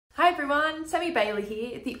everyone, Sami Bayly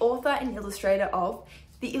here, the author and illustrator of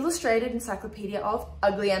the Illustrated Encyclopedia of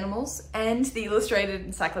Ugly Animals and the Illustrated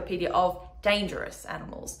Encyclopedia of Dangerous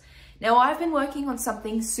Animals. Now, I've been working on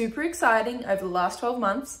something super exciting over the last 12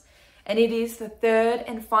 months, and it is the third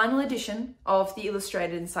and final edition of the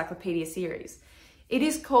Illustrated Encyclopedia series. It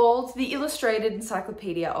is called the Illustrated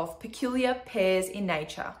Encyclopedia of Peculiar Pairs in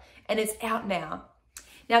Nature, and it's out now.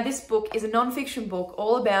 Now, this book is a non-fiction book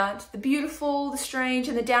all about the beautiful, the strange,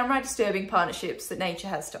 and the downright disturbing partnerships that nature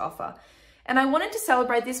has to offer. And I wanted to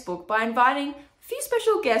celebrate this book by inviting a few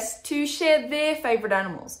special guests to share their favourite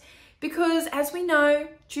animals. Because, as we know,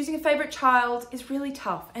 choosing a favourite child is really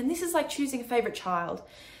tough, and this is like choosing a favourite child.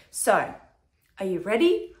 So, are you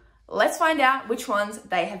ready? Let's find out which ones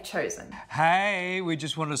they have chosen. Hey, we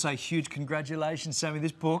just wanted to say huge congratulations, Sami.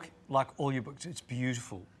 This book, like all your books, it's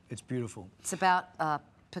beautiful. It's beautiful. It's about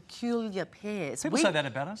peculiar pairs. People say that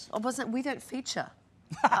about us. We don't feature.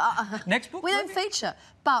 Next book? We don't feature.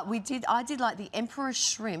 But I did like the Emperor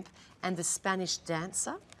Shrimp and the Spanish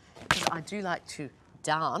Dancer, because I do like to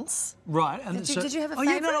dance. Right. And did you have a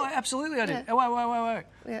favourite? favourite? Oh, yeah, no, absolutely I did.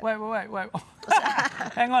 Yeah. Wait.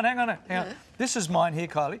 Hang on. This is mine here,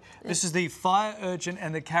 Kylie. Yeah. This is the fire urchin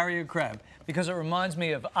and the carrier crab, because it reminds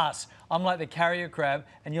me of us. I'm like the carrier crab,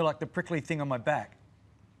 and you're like the prickly thing on my back.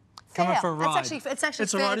 Coming for a ride. It's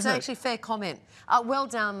actually fair comment. Well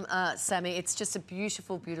done, Sami. It's just a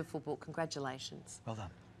beautiful, beautiful book. Congratulations. Well done.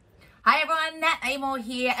 Hi everyone, Nat Amoore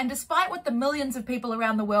here, and despite what the millions of people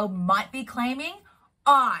around the world might be claiming,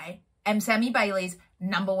 I am Sami Bayly's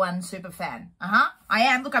 #1 superfan. I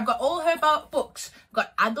am. Look, I've got all her books. I've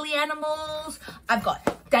got Ugly Animals, I've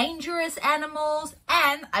got Dangerous Animals,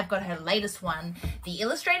 and I've got her latest one, the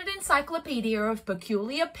Illustrated Encyclopedia of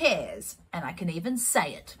Peculiar Pairs, and I can even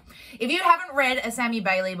say it. If you haven't read a Sami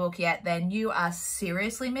Bayly book yet, then you are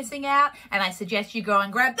seriously missing out, and I suggest you go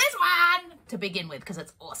and grab this one to begin with, because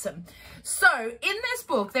it's awesome. So, in this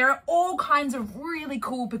book, there are all kinds of really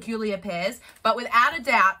cool peculiar pairs, but without a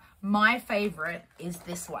doubt, my favourite is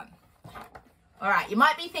this one. All right, you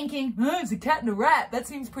might be thinking, oh, it's a cat and a rat. That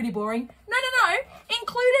seems pretty boring. No.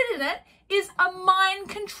 Included in it is a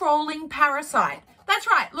mind-controlling parasite. That's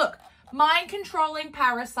right, look, mind-controlling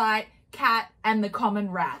parasite, cat, and the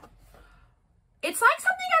common rat. It's like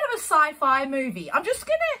something out of a sci-fi movie. I'm just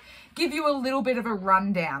gonna give you a little bit of a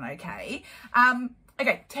rundown, okay?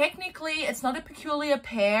 Okay, technically, it's not a peculiar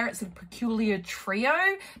pair, it's a peculiar trio,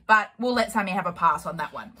 but we'll let Sami have a pass on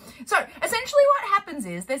that one. So, essentially what happens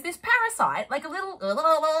is, there's this parasite, like a little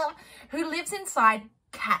who lives inside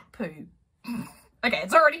cat poo. Okay,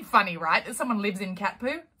 it's already funny, right? That someone lives in cat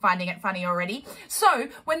poo, finding it funny already. So,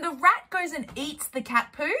 when the rat goes and eats the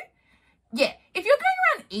cat poo, yeah, if you're going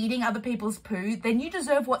around eating other people's poo, then you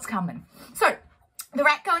deserve what's coming. So, the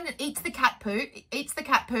rat goes and eats the cat poo,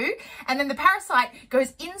 and then the parasite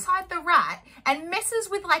goes inside the rat and messes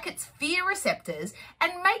with like its fear receptors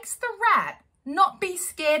and makes the rat not be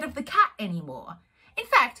scared of the cat anymore. In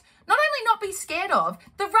fact, not only not be scared of,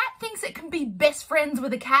 the rat thinks it can be best friends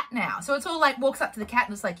with a cat now. So it's all like, walks up to the cat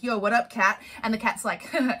and it's like, yo, what up, cat? And the cat's like,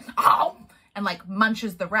 oh, and like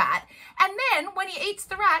munches the rat. And then when he eats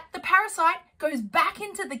the rat, the parasite goes back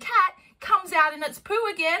into the cat, comes out in its poo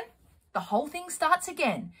again. The whole thing starts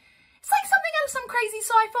again. It's like something out of some crazy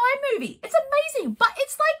sci-fi movie. It's amazing, but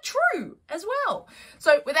it's like true as well.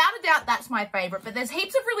 So without a doubt, that's my favorite, but there's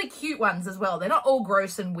heaps of really cute ones as well. They're not all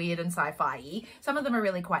gross and weird and sci-fi-y. Some of them are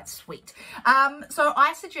really quite sweet. So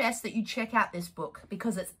I suggest that you check out this book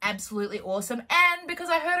because it's absolutely awesome, and because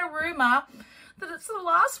I heard a rumor that it's the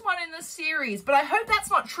last one in the series, but I hope that's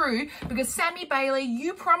not true, because Sami Bayly,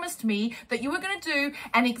 you promised me that you were going to do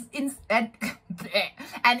an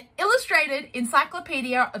illustrated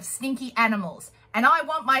encyclopedia of stinky animals, and I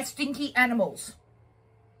want my stinky animals.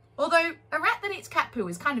 Although a rat that eats cat poo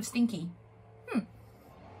is kind of stinky.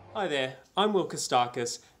 Hi there, I'm Will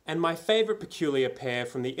Kostakis, and my favourite peculiar pair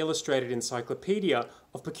from the Illustrated Encyclopedia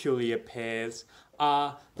of Peculiar Pairs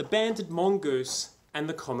are the banded mongoose and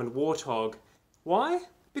the common warthog. Why?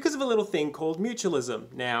 Because of a little thing called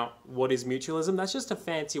mutualism. Now, what is mutualism? That's just a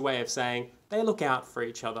fancy way of saying they look out for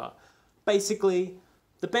each other. Basically,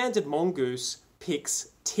 the banded mongoose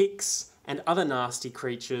picks ticks and other nasty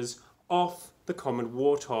creatures off the common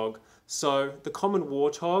warthog. So the common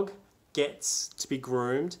warthog gets to be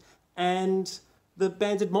groomed, and the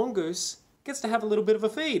banded mongoose gets to have a little bit of a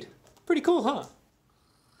feed. Pretty cool, huh?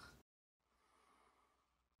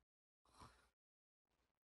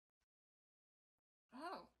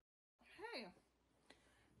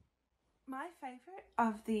 My favourite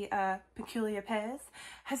of the peculiar pairs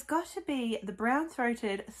has got to be the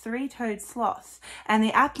brown-throated three-toed sloth and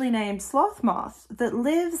the aptly named sloth moth that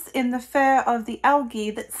lives in the fur of the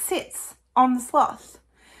algae that sits on the sloth.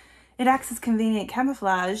 It acts as convenient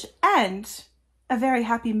camouflage and a very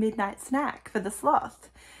happy midnight snack for the sloth.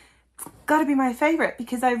 It's got to be my favourite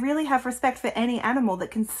because I really have respect for any animal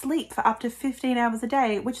that can sleep for up to 15 hours a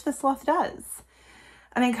day, which the sloth does.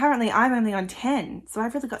 I mean, currently I'm only on 10, so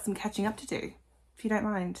I've really got some catching up to do, if you don't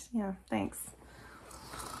mind. Yeah, thanks.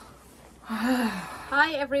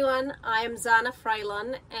 Hi everyone, I am Zana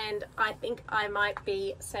Fraillon and I think I might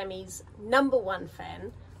be Sammy's #1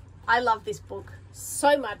 fan. I love this book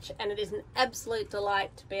so much and it is an absolute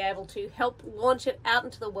delight to be able to help launch it out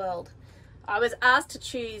into the world. I was asked to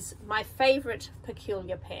choose my favourite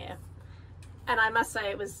peculiar pair and I must say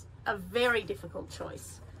it was a very difficult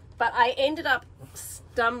choice. But I ended up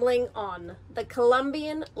stumbling on the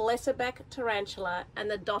Colombian leatherback tarantula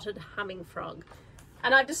and the dotted humming frog.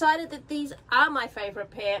 And I've decided that these are my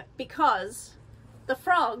favourite pair because the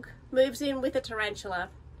frog moves in with the tarantula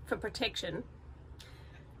for protection.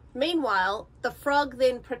 Meanwhile, the frog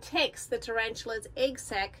then protects the tarantula's egg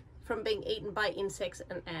sac from being eaten by insects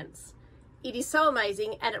and ants. It is so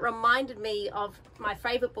amazing and it reminded me of my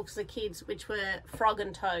favourite books as a kid, which were Frog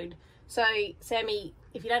and Toad. So, Sammy,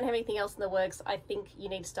 if you don't have anything else in the works, I think you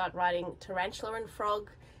need to start writing Tarantula and Frog.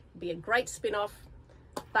 It'd be a great spin-off.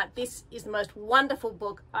 But this is the most wonderful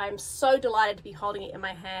book. I'm so delighted to be holding it in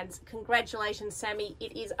my hands. Congratulations, Sammy.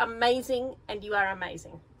 It is amazing and you are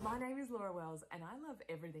amazing. My name is Laura Wells and I love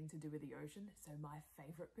everything to do with the ocean. So my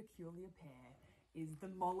favourite peculiar pair is the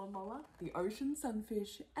mola, the ocean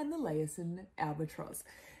sunfish, and the Laosin albatross.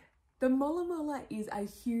 The mola is a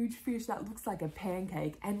huge fish that looks like a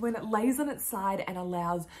pancake, and when it lays on its side and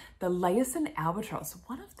allows the Laosin albatross,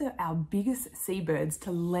 one of our biggest seabirds,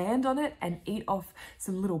 to land on it and eat off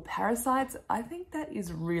some little parasites, I think that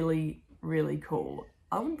is really, really cool.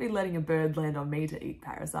 I wouldn't be letting a bird land on me to eat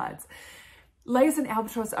parasites. Laosin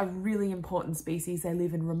albatross are really important species. They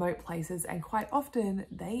live in remote places and quite often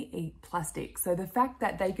they eat plastic. So the fact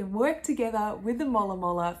that they can work together with the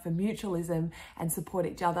mola for mutualism and support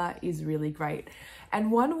each other is really great.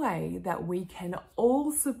 And one way that we can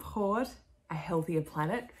all support a healthier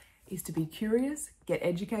planet is to be curious, get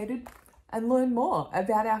educated, and learn more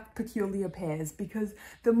about our peculiar pairs, because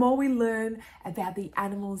the more we learn about the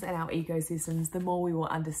animals and our ecosystems, the more we will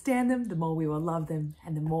understand them, the more we will love them,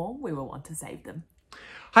 and the more we will want to save them.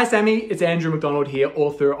 Hi Sammy, it's Andrew McDonald here,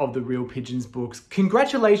 author of the Real Pigeons books.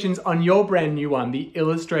 Congratulations on your brand new one, the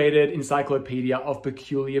Illustrated Encyclopedia of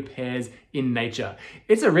Peculiar Pairs in Nature.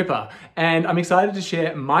 It's a ripper, and I'm excited to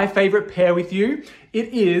share my favorite pair with you.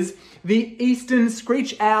 It is the Eastern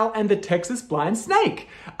Screech Owl and the Texas Blind Snake.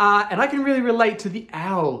 And I can really relate to the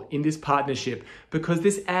owl in this partnership because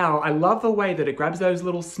this owl, I love the way that it grabs those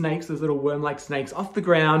little snakes, those little worm-like snakes off the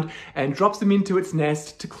ground and drops them into its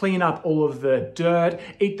nest to clean up all of the dirt,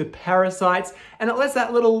 eat the parasites, and it lets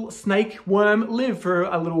that little snake worm live for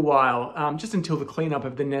a little while, just until the cleanup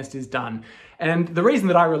of the nest is done. And the reason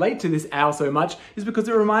that I relate to this owl so much is because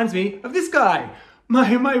it reminds me of this guy.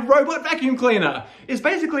 My robot vacuum cleaner. It's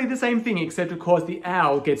basically the same thing, except of course the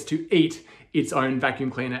owl gets to eat its own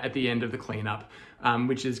vacuum cleaner at the end of the cleanup,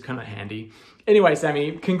 which is kind of handy. Anyway,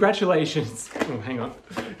 Sammy, congratulations. Oh, hang on.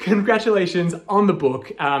 Congratulations on the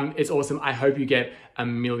book. It's awesome. I hope you get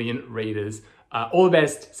 1 million readers. All the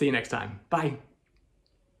best. See you next time. Bye.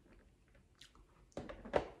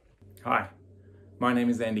 Hi, my name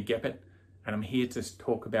is Andy Geppert, and I'm here to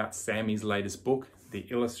talk about Sammy's latest book, the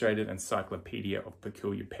Illustrated Encyclopedia of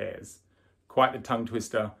Peculiar Pairs. Quite the tongue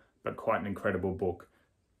twister, but quite an incredible book.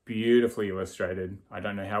 Beautifully illustrated. I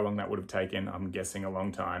don't know how long that would have taken. I'm guessing a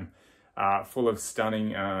long time. Full of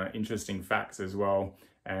stunning, interesting facts as well,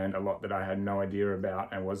 and a lot that I had no idea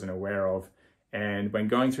about and wasn't aware of. And when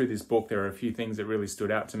going through this book, there are a few things that really stood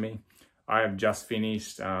out to me. I have just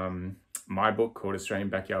finished my book called Australian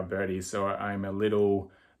Backyard Birdies, so I'm a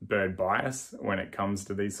little bird bias when it comes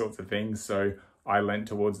to these sorts of things. So I leant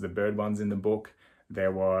towards the bird ones in the book.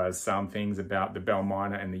 There was some things about the bell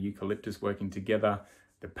miner and the eucalyptus working together,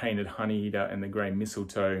 the painted honeyeater and the grey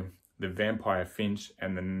mistletoe, the vampire finch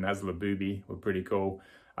and the Nazla booby were pretty cool.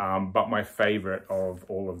 But my favourite of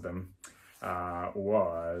all of them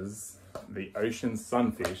was the ocean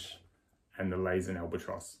sunfish and the Laosin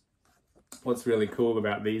albatross. What's really cool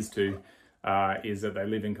about these two is that they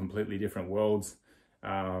live in completely different worlds.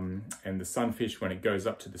 And the sunfish, when it goes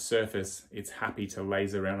up to the surface, it's happy to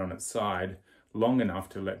laze around on its side long enough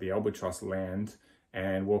to let the albatross land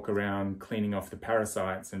and walk around cleaning off the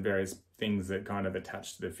parasites and various things that kind of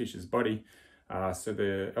attach to the fish's body. So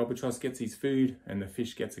the albatross gets his food and the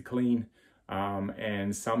fish gets a clean.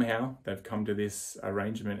 And somehow they've come to this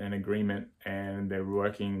arrangement and agreement, and they're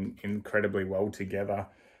working incredibly well together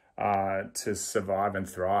to survive and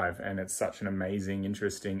thrive. And it's such an amazing,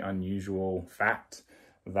 interesting, unusual fact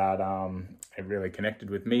that it really connected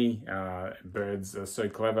with me. Birds are so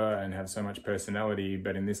clever and have so much personality,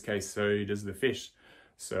 but in this case, so does the fish.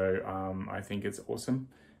 So I think it's awesome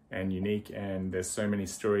and unique, and there's so many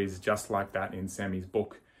stories just like that in Sami's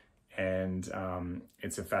book. And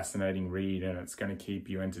it's a fascinating read, and it's going to keep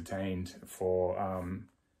you entertained for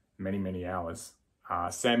many, many hours.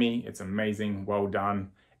 Sami, it's amazing, well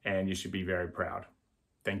done, and you should be very proud.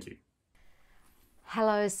 Thank you.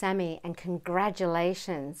 Hello, Sami, and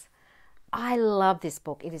congratulations. I love this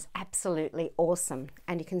book. It is absolutely awesome.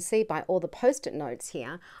 And you can see by all the post-it notes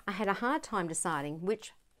here, I had a hard time deciding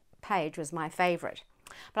which page was my favourite.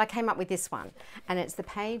 But I came up with this one, and it's the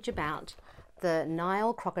page about the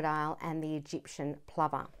Nile crocodile and the Egyptian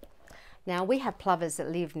plover. Now, we have plovers that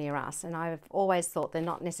live near us, and I've always thought they're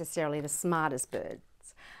not necessarily the smartest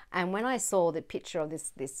birds. And when I saw the picture of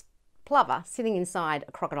this plover sitting inside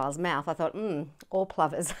a crocodile's mouth, I thought, all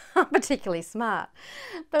plovers aren't particularly smart.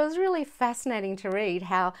 But it was really fascinating to read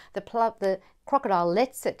how the crocodile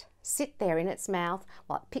lets it sit there in its mouth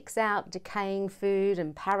while it picks out decaying food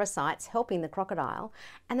and parasites, helping the crocodile,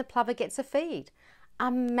 and the plover gets a feed.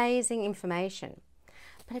 Amazing information.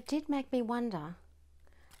 But it did make me wonder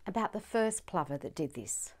about the first plover that did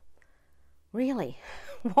this. Really,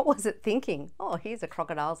 what was it thinking? Oh, here's a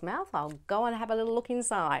crocodile's mouth. I'll go and have a little look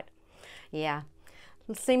inside. Yeah,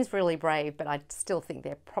 it seems really brave, but I still think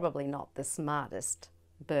they're probably not the smartest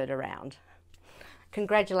bird around.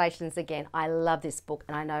 Congratulations again. I love this book,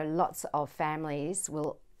 and I know lots of families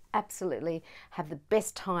will absolutely have the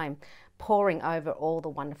best time poring over all the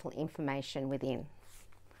wonderful information within.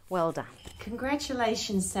 Well done.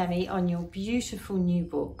 Congratulations, Sami, on your beautiful new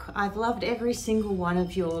book. I've loved every single one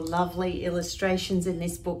of your lovely illustrations in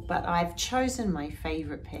this book, but I've chosen my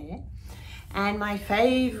favourite pair. And my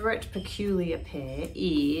favourite peculiar pair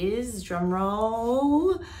is,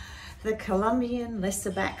 drumroll, the Colombian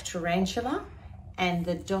leatherback tarantula and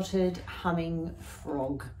the dotted humming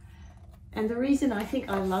frog. And the reason I think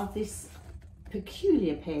I love this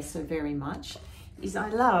peculiar pair so very much is I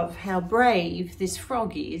love how brave this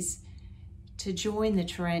frog is to join the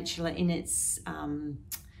tarantula in its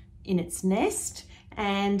nest,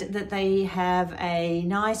 and that they have a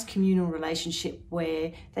nice communal relationship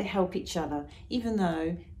where they help each other, even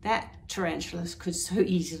though that tarantula could so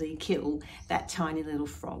easily kill that tiny little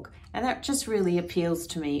frog. And that just really appeals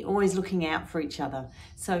to me, always looking out for each other.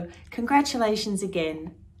 So congratulations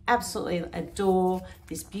again. Absolutely adore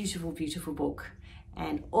this beautiful, beautiful book,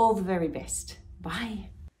 and all the very best. Bye.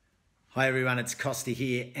 Hi everyone, it's Costa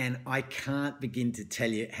here, and I can't begin to tell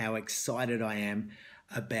you how excited I am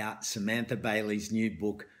about Samantha Bayly's new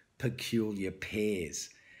book, Peculiar Pairs.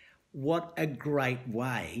 What a great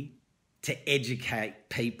way to educate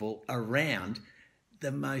people around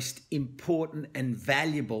the most important and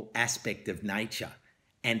valuable aspect of nature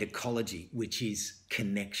and ecology, which is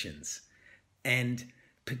connections. And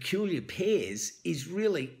Peculiar Pairs is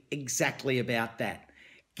really exactly about that.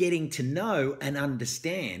 Getting to know and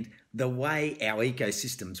understand the way our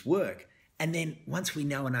ecosystems work. And then once we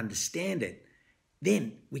know and understand it,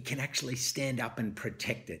 then we can actually stand up and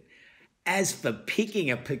protect it. As for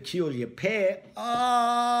picking a peculiar pair,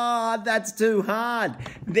 that's too hard.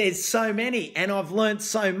 There's so many, and I've learned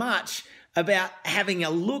so much about having a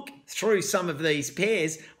look through some of these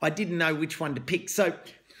pairs. I didn't know which one to pick. So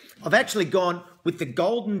I've actually gone with the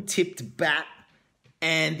golden tipped bat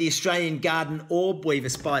and the Australian garden orb weaver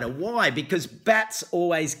spider. Why? Because bats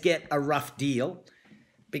always get a rough deal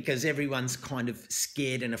because everyone's kind of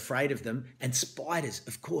scared and afraid of them. And spiders,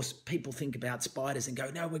 of course, people think about spiders and go,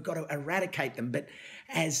 no, we've got to eradicate them. But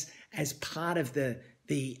as part of the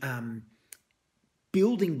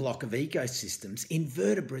building block of ecosystems,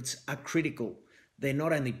 invertebrates are critical. They're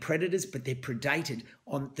not only predators, but they're predated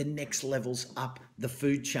on the next levels up the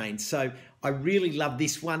food chain. So I really love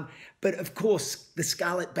this one. But of course, the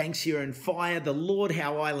scarlet banksia and fire, the Lord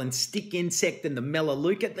Howe Island stick insect and the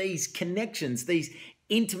Melaleuca, these connections, these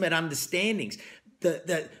intimate understandings,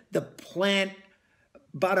 the plant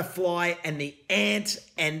butterfly and the ant,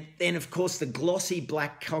 and then of course the glossy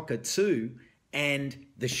black cockatoo and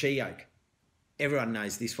the she oak. Everyone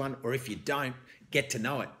knows this one, or if you don't, get to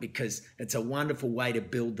know it because it's a wonderful way to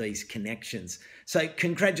build these connections. So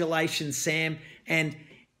congratulations, Sam. And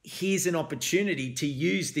here's an opportunity to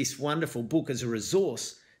use this wonderful book as a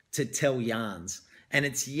resource to tell yarns. And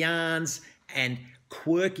it's yarns and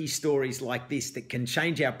quirky stories like this that can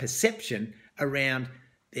change our perception around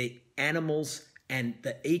the animals and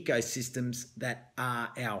the ecosystems that are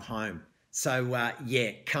our home. So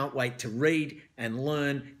yeah, can't wait to read and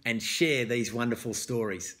learn and share these wonderful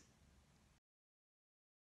stories.